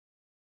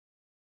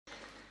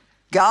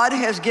God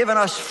has given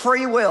us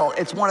free will.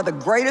 It's one of the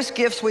greatest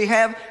gifts we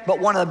have, but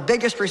one of the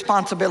biggest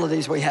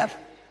responsibilities we have.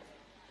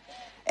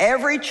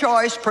 Every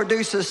choice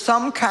produces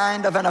some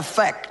kind of an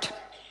effect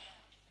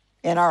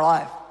in our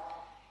life.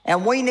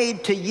 And we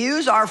need to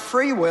use our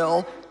free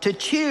will to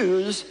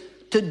choose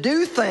to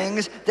do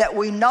things that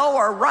we know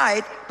are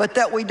right, but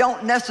that we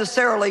don't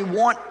necessarily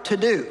want to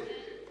do.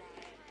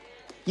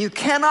 You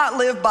cannot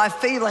live by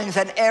feelings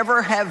and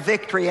ever have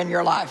victory in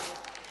your life.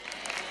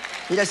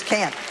 You just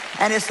can't.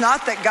 And it's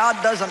not that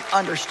God doesn't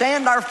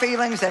understand our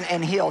feelings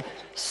and he'll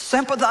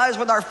sympathize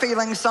with our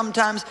feelings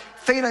sometimes.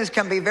 Feelings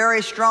can be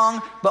very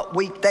strong, but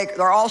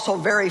they're also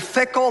very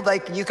fickle.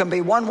 You can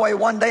be one way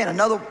one day and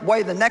another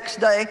way the next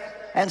day.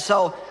 And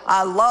so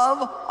I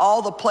love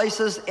all the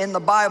places in the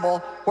Bible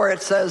where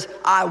it says,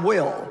 I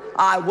will,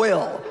 I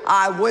will,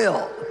 I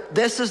will.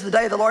 This is the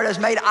day the Lord has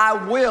made. I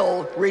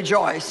will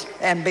rejoice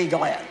and be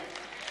glad.